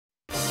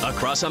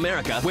Across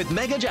America with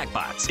Mega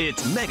Jackpots.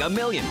 It's Mega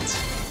Millions.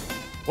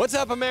 What's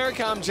up,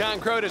 America? I'm John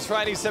Crode. It's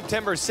Friday,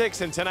 September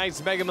 6th, and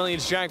tonight's Mega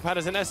Millions jackpot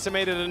is an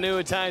estimated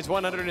annuitized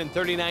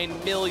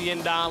 $139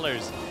 million.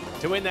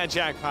 To win that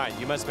jackpot,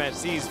 you must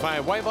match these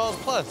 5 white balls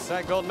plus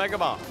that gold mega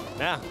ball.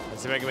 Now,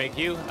 let's see if I can make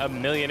you a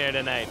millionaire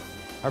tonight.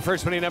 Our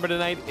first winning number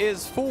tonight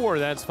is 4.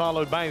 That's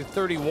followed by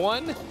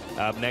 31.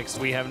 Up next,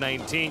 we have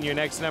 19. Your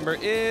next number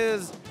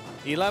is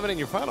 11, and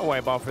your final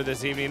white ball for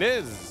this evening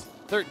is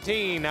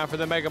 13. Now for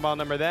the mega ball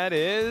number, that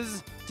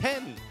is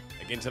 10.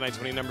 Again, tonight's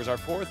winning numbers are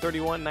 4,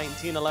 31,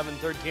 19, 11,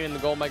 13, and the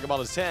gold mega ball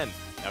is 10.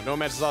 Now, if no one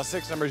matches all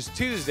 6 numbers,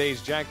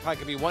 Tuesday's jackpot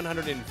could be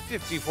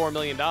 $154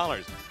 million.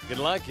 Good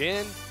luck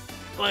and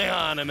play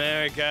on,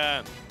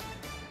 America.